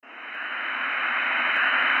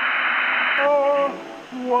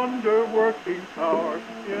wonder-working power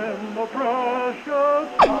in the precious...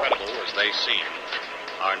 Incredible as they seem,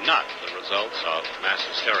 are not the results of mass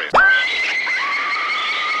hysteria.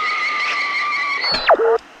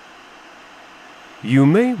 You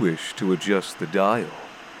may wish to adjust the dial.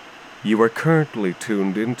 You are currently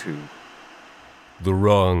tuned into the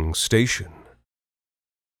wrong station.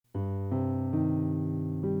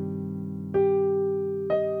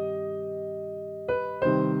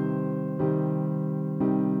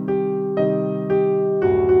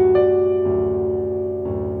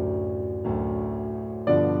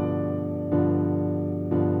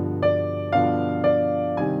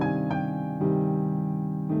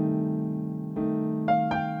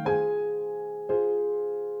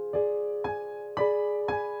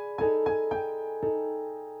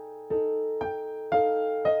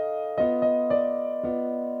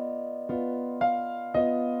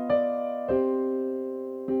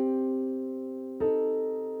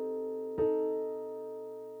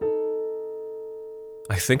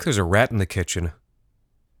 I think there's a rat in the kitchen.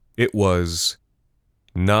 It was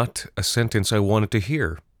not a sentence I wanted to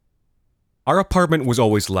hear. Our apartment was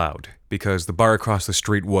always loud, because the bar across the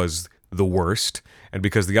street was the worst, and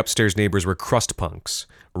because the upstairs neighbors were crust punks,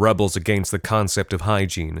 rebels against the concept of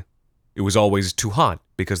hygiene. It was always too hot,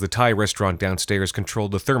 because the Thai restaurant downstairs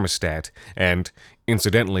controlled the thermostat, and,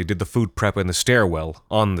 incidentally, did the food prep in the stairwell,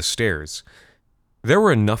 on the stairs. There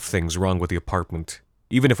were enough things wrong with the apartment,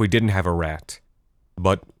 even if we didn't have a rat.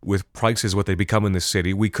 But with prices what they become in the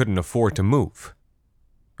city, we couldn't afford to move.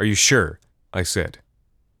 "Are you sure?" I said.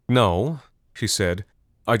 "No," she said.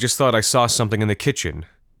 "I just thought I saw something in the kitchen.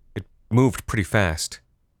 It moved pretty fast."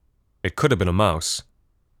 It could have been a mouse.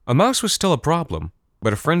 A mouse was still a problem,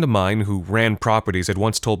 but a friend of mine who ran properties had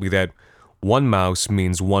once told me that one mouse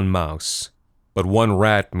means one mouse, but one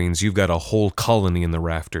rat means you've got a whole colony in the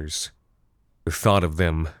rafters. The thought of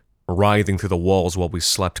them writhing through the walls while we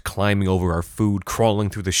slept, climbing over our food, crawling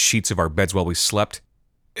through the sheets of our beds while we slept,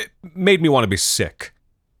 it made me want to be sick.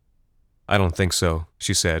 "I don't think so,"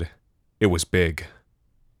 she said. "It was big."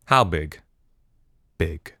 "How big?"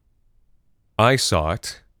 "Big." I saw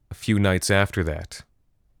it a few nights after that.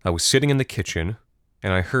 I was sitting in the kitchen,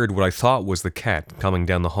 and I heard what I thought was the cat coming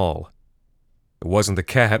down the hall. It wasn't the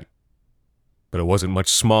cat, but it wasn't much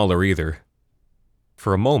smaller either.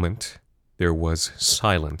 For a moment, there was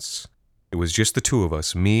silence. It was just the two of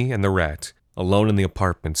us, me and the rat, alone in the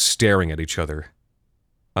apartment, staring at each other.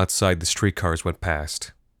 Outside, the streetcars went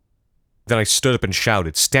past. Then I stood up and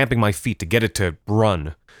shouted, stamping my feet to get it to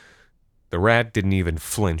run. The rat didn't even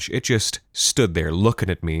flinch. It just stood there looking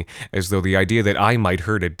at me as though the idea that I might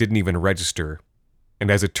hurt it didn't even register. And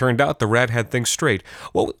as it turned out, the rat had things straight.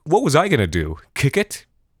 What was I gonna do? Kick it?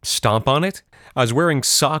 Stomp on it? I was wearing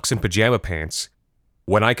socks and pajama pants.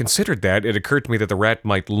 When I considered that, it occurred to me that the rat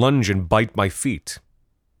might lunge and bite my feet.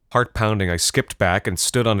 Heart pounding, I skipped back and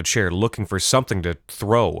stood on a chair looking for something to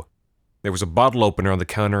throw. There was a bottle opener on the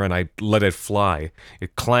counter and I let it fly.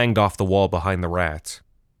 It clanged off the wall behind the rat.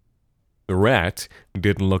 The rat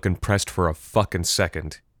didn't look impressed for a fucking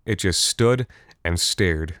second. It just stood and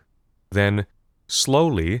stared. Then,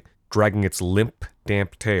 slowly, dragging its limp,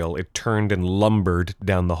 damp tail, it turned and lumbered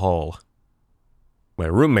down the hall. My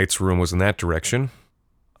roommate's room was in that direction.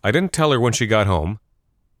 I didn't tell her when she got home.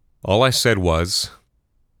 All I said was,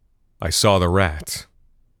 "I saw the rat."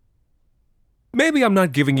 Maybe I'm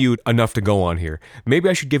not giving you enough to go on here. Maybe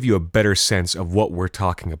I should give you a better sense of what we're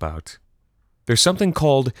talking about. There's something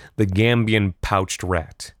called the Gambian pouched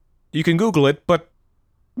rat. You can Google it, but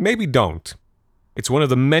maybe don't. It's one of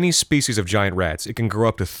the many species of giant rats. It can grow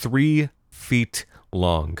up to 3 feet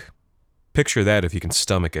long. Picture that if you can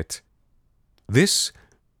stomach it. This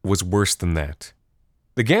was worse than that.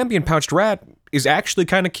 The Gambian pouched rat is actually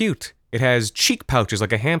kind of cute. It has cheek pouches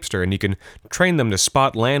like a hamster, and you can train them to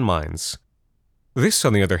spot landmines. This,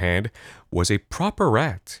 on the other hand, was a proper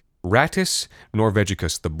rat. Rattus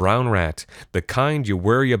norvegicus, the brown rat, the kind you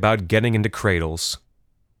worry about getting into cradles.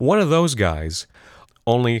 One of those guys.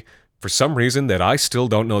 Only, for some reason that I still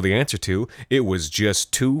don't know the answer to, it was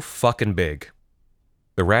just too fucking big.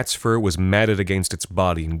 The rat's fur was matted against its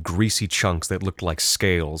body in greasy chunks that looked like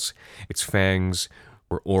scales. Its fangs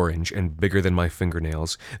were orange and bigger than my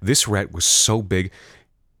fingernails. This rat was so big,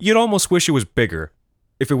 you'd almost wish it was bigger.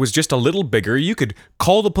 If it was just a little bigger, you could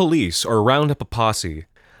call the police or round up a posse.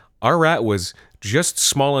 Our rat was just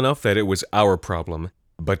small enough that it was our problem,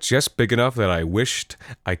 but just big enough that I wished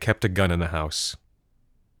I kept a gun in the house.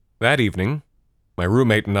 That evening, my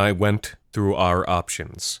roommate and I went through our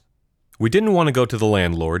options. We didn't want to go to the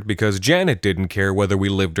landlord because Janet didn't care whether we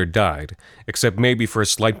lived or died, except maybe for a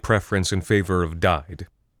slight preference in favor of died.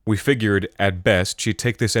 We figured, at best, she'd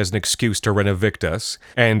take this as an excuse to rent-evict us,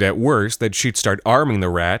 and at worst, that she'd start arming the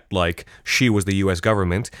rat like she was the US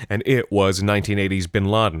government and it was 1980s bin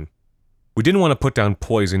Laden. We didn't want to put down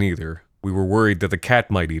poison either. We were worried that the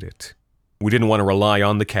cat might eat it. We didn't want to rely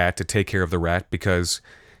on the cat to take care of the rat because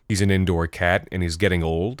he's an indoor cat and he's getting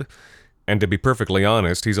old, and to be perfectly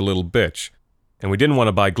honest, he's a little bitch. And we didn't want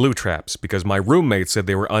to buy glue traps because my roommate said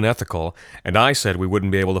they were unethical, and I said we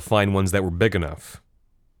wouldn't be able to find ones that were big enough.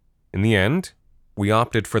 In the end, we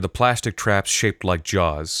opted for the plastic traps shaped like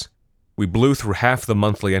jaws. We blew through half the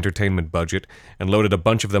monthly entertainment budget and loaded a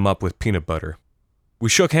bunch of them up with peanut butter. We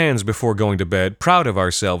shook hands before going to bed, proud of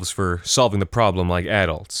ourselves for solving the problem like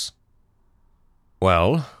adults.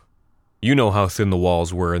 Well, you know how thin the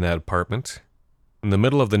walls were in that apartment. In the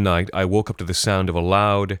middle of the night, I woke up to the sound of a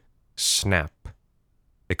loud snap.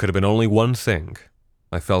 It could have been only one thing.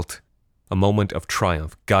 I felt a moment of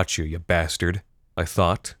triumph. Got you, you bastard, I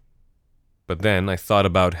thought. But then I thought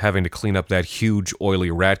about having to clean up that huge,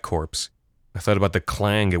 oily rat corpse. I thought about the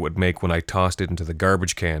clang it would make when I tossed it into the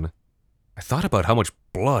garbage can. I thought about how much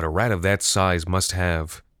blood a rat of that size must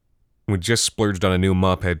have. We'd just splurged on a new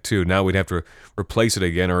mop head too. Now we'd have to replace it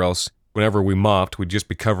again, or else whenever we mopped, we'd just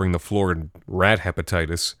be covering the floor in rat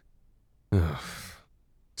hepatitis.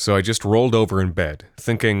 So I just rolled over in bed,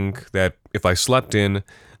 thinking that if I slept in,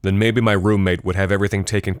 then maybe my roommate would have everything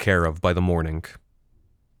taken care of by the morning.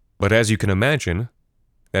 But as you can imagine,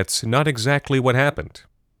 that's not exactly what happened.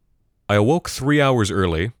 I awoke 3 hours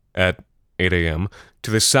early, at 8 a.m.,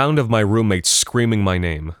 to the sound of my roommate screaming my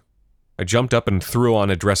name. I jumped up and threw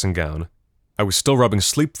on a dressing gown. I was still rubbing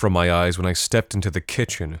sleep from my eyes when I stepped into the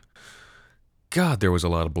kitchen. God, there was a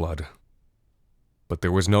lot of blood. But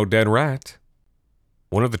there was no dead rat.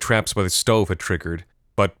 One of the traps by the stove had triggered,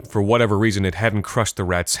 but for whatever reason it hadn't crushed the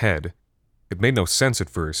rat's head. It made no sense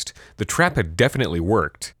at first. The trap had definitely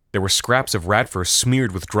worked. There were scraps of rat fur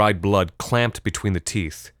smeared with dried blood clamped between the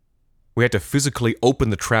teeth. We had to physically open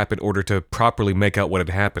the trap in order to properly make out what had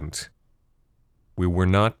happened. We were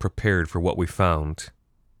not prepared for what we found.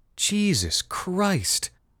 Jesus Christ,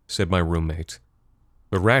 said my roommate.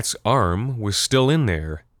 The rat's arm was still in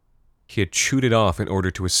there. He had chewed it off in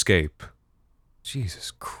order to escape.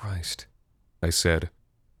 Jesus Christ, I said.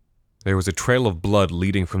 There was a trail of blood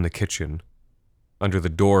leading from the kitchen, under the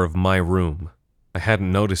door of my room. I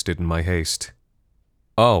hadn't noticed it in my haste.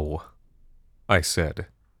 Oh, I said.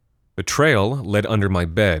 The trail led under my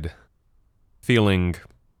bed. Feeling...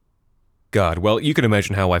 God, well, you can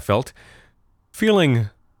imagine how I felt. Feeling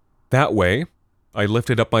that way, I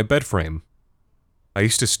lifted up my bed frame. I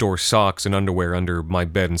used to store socks and underwear under my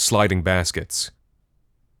bed in sliding baskets.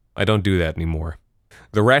 I don't do that anymore.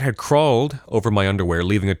 The rat had crawled over my underwear,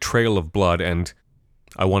 leaving a trail of blood and,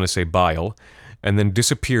 I want to say bile, and then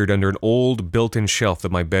disappeared under an old built-in shelf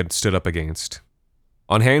that my bed stood up against.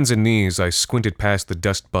 On hands and knees, I squinted past the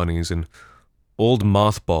dust bunnies and old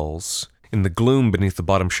mothballs. In the gloom beneath the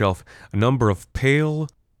bottom shelf, a number of pale,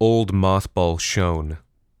 old mothballs shone,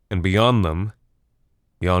 and beyond them,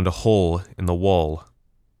 yawned a hole in the wall.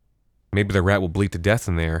 Maybe the rat will bleed to death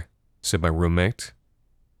in there, said my roommate.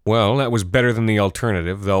 Well, that was better than the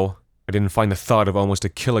alternative, though I didn't find the thought of almost a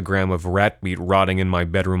kilogram of rat meat rotting in my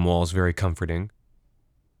bedroom walls very comforting.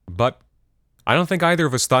 But I don't think either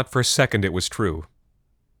of us thought for a second it was true.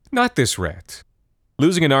 Not this rat.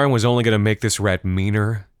 Losing an arm was only going to make this rat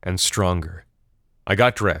meaner and stronger. I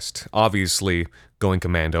got dressed, obviously going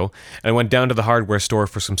commando, and I went down to the hardware store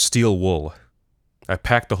for some steel wool. I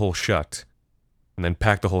packed the hole shut, and then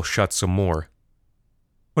packed the hole shut some more.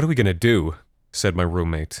 What are we going to do? Said my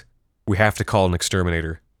roommate. We have to call an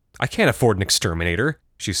exterminator. I can't afford an exterminator,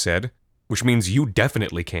 she said, which means you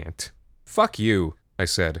definitely can't. Fuck you, I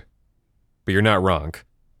said. But you're not wrong.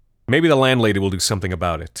 Maybe the landlady will do something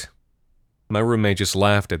about it. My roommate just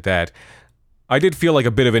laughed at that. I did feel like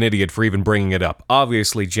a bit of an idiot for even bringing it up.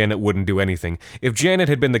 Obviously, Janet wouldn't do anything. If Janet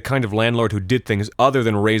had been the kind of landlord who did things other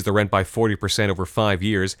than raise the rent by 40% over 5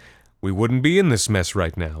 years, we wouldn't be in this mess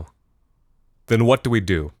right now. Then what do we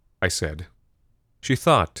do? I said. She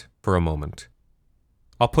thought for a moment.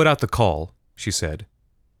 I'll put out the call, she said.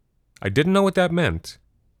 I didn't know what that meant,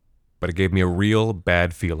 but it gave me a real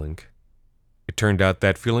bad feeling. It turned out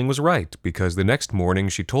that feeling was right, because the next morning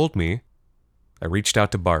she told me, I reached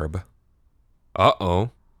out to Barb.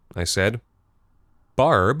 Uh-oh, I said.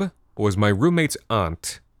 Barb was my roommate's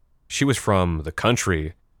aunt. She was from the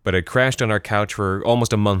country, but had crashed on our couch for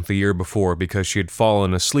almost a month the year before because she had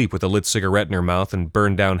fallen asleep with a lit cigarette in her mouth and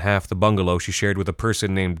burned down half the bungalow she shared with a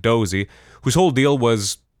person named Dozy, whose whole deal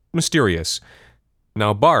was mysterious.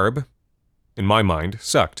 Now Barb, in my mind,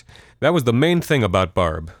 sucked. That was the main thing about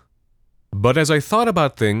Barb. But as I thought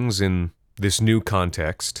about things in this new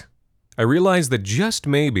context, I realized that just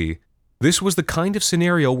maybe this was the kind of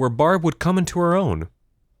scenario where Barb would come into her own.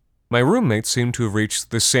 My roommate seemed to have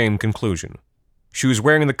reached the same conclusion. She was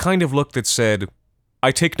wearing the kind of look that said,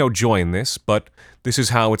 I take no joy in this, but this is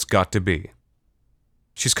how it's got to be.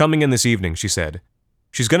 She's coming in this evening, she said.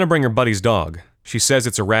 She's gonna bring her buddy's dog. She says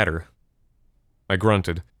it's a ratter. I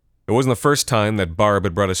grunted. It wasn't the first time that Barb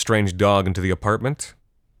had brought a strange dog into the apartment.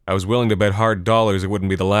 I was willing to bet hard dollars it wouldn't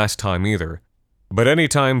be the last time either. But any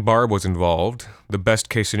time Barb was involved, the best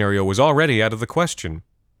case scenario was already out of the question.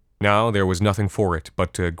 Now there was nothing for it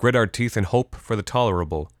but to grit our teeth and hope for the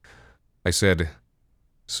tolerable. I said,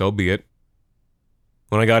 so be it.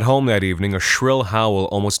 When I got home that evening, a shrill howl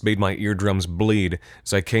almost made my eardrums bleed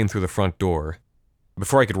as I came through the front door.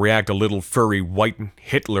 Before I could react, a little furry white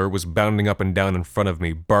Hitler was bounding up and down in front of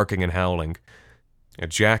me, barking and howling. A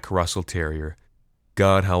Jack Russell Terrier.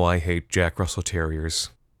 God, how I hate Jack Russell Terriers.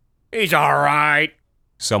 He's all right,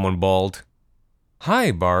 someone bawled.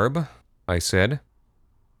 Hi, Barb, I said.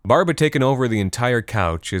 Barb had taken over the entire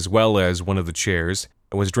couch as well as one of the chairs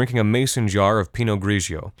and was drinking a mason jar of Pinot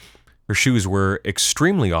Grigio. Her shoes were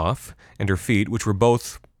extremely off, and her feet, which were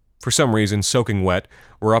both, for some reason, soaking wet,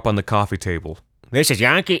 were up on the coffee table. This is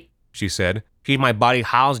Yankee, she said. He's my buddy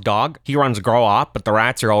Hal's dog. He runs Grow Up, but the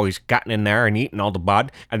rats are always getting in there and eating all the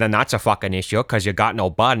bud. And then that's a fucking issue, because you got no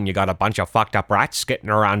bud and you got a bunch of fucked up rats skitting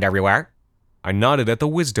around everywhere. I nodded at the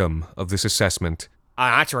wisdom of this assessment.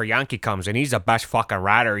 That's where Yankee comes in. He's the best fucking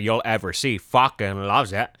ratter you'll ever see. Fucking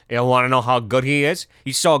loves it. You want to know how good he is?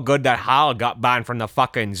 He's so good that Hal got banned from the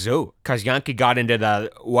fucking zoo. Because Yankee got into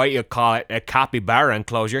the, a capybara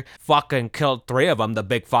enclosure. Fucking killed 3 of them, the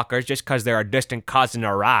big fuckers, just because they're a distant cousin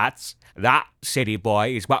of rats. That, city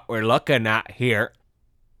boy, is what we're looking at here.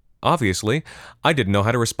 Obviously, I didn't know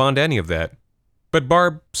how to respond to any of that. But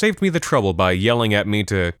Barb saved me the trouble by yelling at me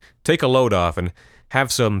to take a load off and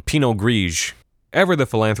have some Pinot Grigio. Ever the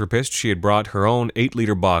philanthropist, she had brought her own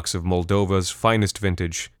 8-liter box of Moldova's finest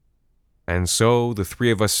vintage. And so the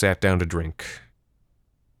 3 of us sat down to drink.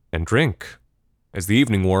 And drink. As the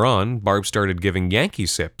evening wore on, Barb started giving Yankee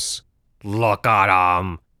sips. Look at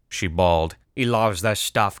him, she bawled. He loves this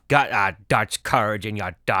stuff. Get that Dutch courage in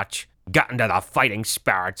your Dutch. Get into the fighting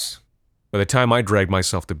spirits. By the time I dragged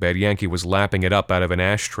myself to bed, Yankee was lapping it up out of an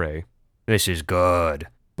ashtray. This is good,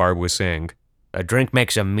 Barb was saying. A drink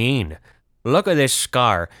makes him mean. Look at this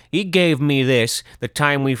scar. He gave me this the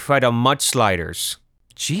time we fed him mudsliders.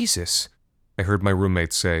 Jesus, I heard my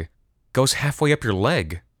roommate say. Goes halfway up your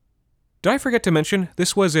leg. Did I forget to mention,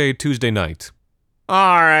 this was a Tuesday night?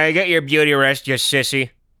 Alright, get your beauty rest, you sissy,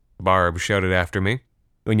 Barb shouted after me.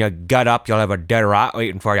 When you get up, you'll have a dead rat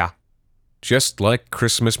waiting for you. Just like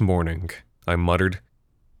Christmas morning, I muttered.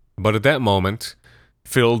 But at that moment,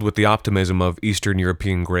 filled with the optimism of Eastern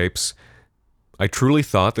European grapes, I truly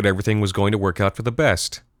thought that everything was going to work out for the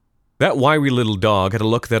best. That wiry little dog had a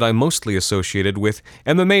look that I mostly associated with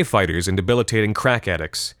MMA fighters and debilitating crack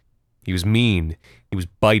addicts. He was mean, he was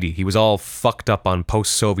bitey, he was all fucked up on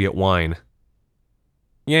post-Soviet wine.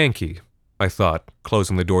 Yankee, I thought,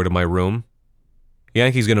 closing the door to my room.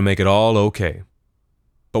 Yankee's gonna make it all okay.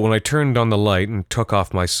 But when I turned on the light and took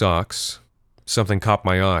off my socks, something caught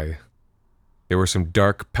my eye. There were some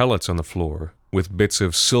dark pellets on the floor, with bits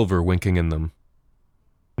of silver winking in them.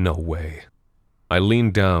 No way. I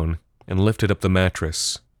leaned down and lifted up the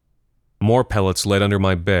mattress. More pellets led under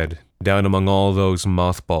my bed, down among all those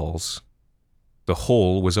mothballs. The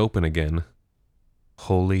hole was open again.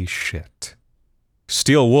 Holy shit.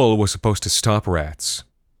 Steel wool was supposed to stop rats.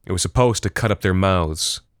 It was supposed to cut up their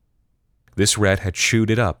mouths. This rat had chewed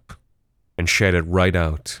it up and shed it right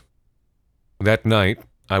out. That night,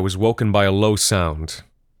 I was woken by a low sound.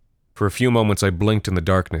 For a few moments I blinked in the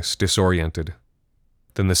darkness, disoriented.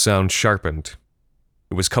 Then the sound sharpened.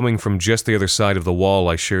 It was coming from just the other side of the wall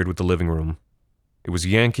I shared with the living room. It was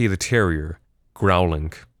Yankee the Terrier,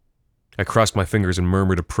 growling. I crossed my fingers and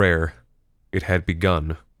murmured a prayer. It had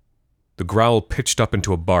begun. The growl pitched up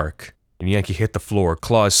into a bark, and Yankee hit the floor,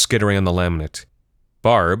 claws skittering on the laminate.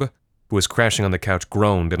 Barb, who was crashing on the couch,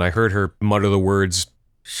 groaned, and I heard her mutter the words,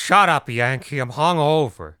 Shut up, Yankee, I'm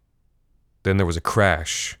hungover. Then there was a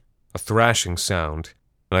crash, a thrashing sound,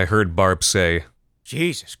 and I heard Barb say,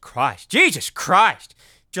 Jesus Christ, Jesus Christ!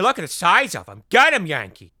 Did you look at the size of him? Get him,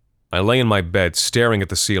 Yankee! I lay in my bed, staring at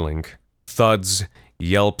the ceiling. Thuds,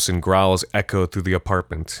 yelps, and growls echoed through the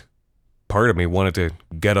apartment. Part of me wanted to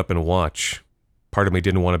get up and watch. Part of me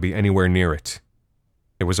didn't want to be anywhere near it.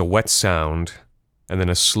 There was a wet sound, and then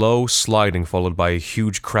a slow sliding followed by a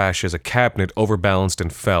huge crash as a cabinet overbalanced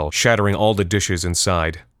and fell, shattering all the dishes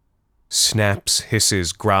inside. Snaps,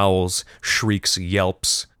 hisses, growls, shrieks,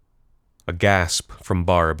 yelps. A gasp from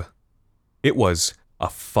Barb. It was a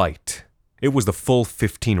fight. It was the full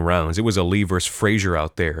 15 rounds. It was a Lee vs. Frazier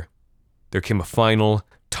out there. There came a final,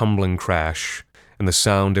 tumbling crash, and the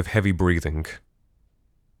sound of heavy breathing.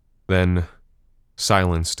 Then,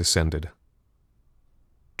 silence descended.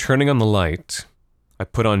 Turning on the light, I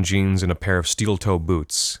put on jeans and a pair of steel-toe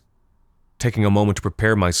boots, taking a moment to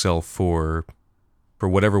prepare myself for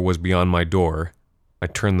whatever was beyond my door. I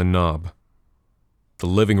turned the knob. The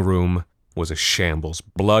living room was a shambles,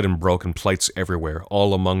 blood and broken plates everywhere,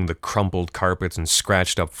 all among the crumpled carpets and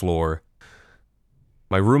scratched-up floor.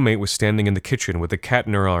 My roommate was standing in the kitchen with a cat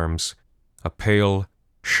in her arms, a pale,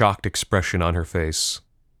 shocked expression on her face.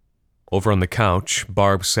 Over on the couch,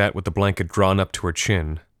 Barb sat with the blanket drawn up to her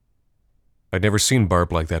chin. I'd never seen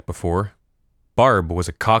Barb like that before. Barb was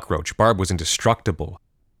a cockroach. Barb was indestructible.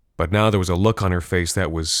 But now there was a look on her face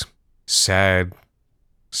that was sad,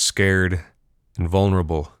 scared, and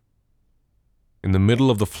vulnerable. In the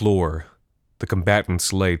middle of the floor, the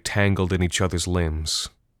combatants lay tangled in each other's limbs.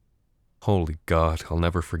 Holy God, I'll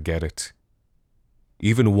never forget it.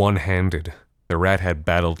 Even one-handed, the rat had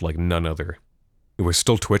battled like none other. It was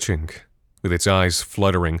still twitching, with its eyes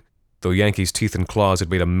fluttering, though Yankee's teeth and claws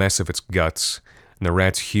had made a mess of its guts, and the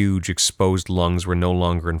rat's huge, exposed lungs were no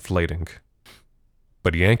longer inflating.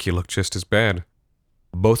 But Yankee looked just as bad.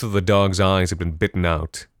 Both of the dog's eyes had been bitten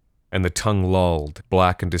out, and the tongue lolled,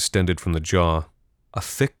 black and distended from the jaw. A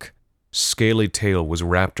thick, scaly tail was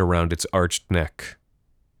wrapped around its arched neck.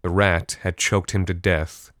 The rat had choked him to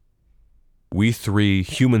death. We 3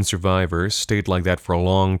 human survivors stayed like that for a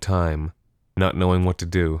long time, not knowing what to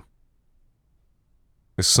do.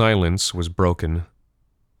 The silence was broken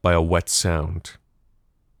by a wet sound.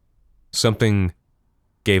 Something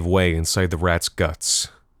gave way inside the rat's guts.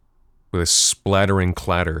 With a splattering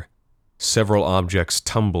clatter, several objects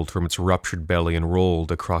tumbled from its ruptured belly and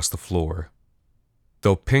rolled across the floor.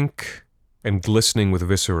 Though pink and glistening with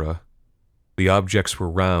viscera, the objects were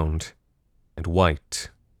round and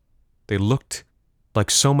white. They looked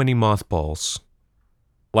like so many mothballs.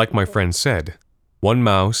 Like my friend said, one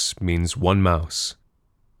mouse means one mouse,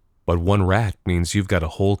 but one rat means you've got a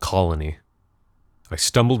whole colony. I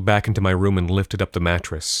stumbled back into my room and lifted up the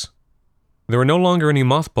mattress. There were no longer any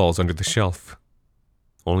mothballs under the shelf,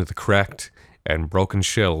 only the cracked and broken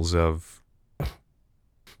shells of...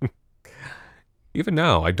 Even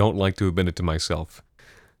now, I don't like to admit it to myself,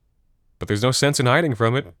 but there's no sense in hiding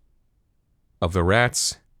from it. Of the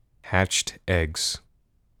rat's hatched eggs.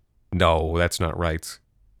 No, that's not right.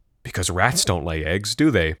 Because rats don't lay eggs,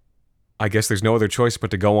 do they? I guess there's no other choice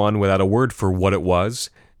but to go on without a word for what it was.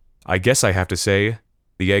 I guess I have to say,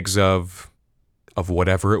 the eggs of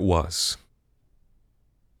whatever it was.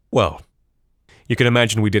 Well, you can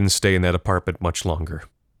imagine we didn't stay in that apartment much longer.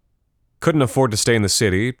 Couldn't afford to stay in the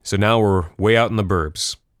city, so now we're way out in the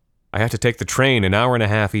burbs. I have to take the train an hour and a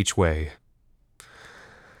half each way.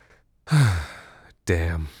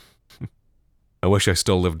 Damn. I wish I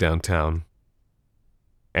still lived downtown.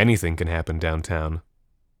 Anything can happen downtown.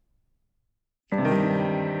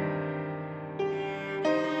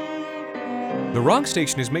 The Wrong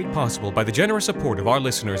Station is made possible by the generous support of our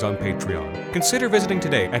listeners on Patreon. Consider visiting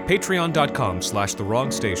today at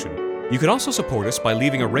patreon.com/thewrongstation. You can also support us by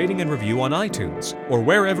leaving a rating and review on iTunes, or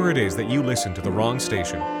wherever it is that you listen to The Wrong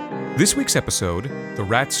Station. This week's episode, The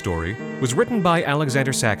Rat Story, was written by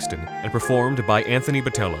Alexander Saxton and performed by Anthony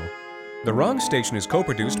Botello. The Wrong Station is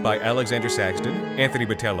co-produced by Alexander Saxton, Anthony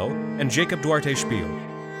Botello, and Jacob Duarte Spiel,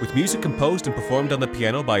 with music composed and performed on the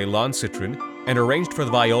piano by Ilan Citrin, and arranged for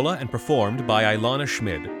the viola and performed by Ilana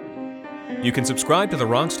Schmid. You can subscribe to The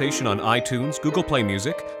Wrong Station on iTunes, Google Play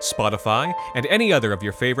Music, Spotify, and any other of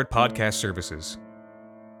your favorite podcast services.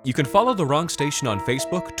 You can follow The Wrong Station on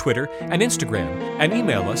Facebook, Twitter, and Instagram, and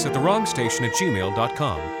email us at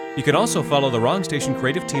thewrongstation@gmail.com. You can also follow The Wrong Station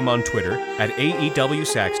creative team on Twitter at AEW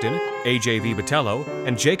Saxton, AJV Botello,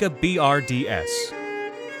 and Jacob BRDS.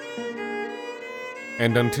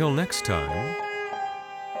 And until next time,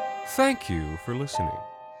 thank you for listening.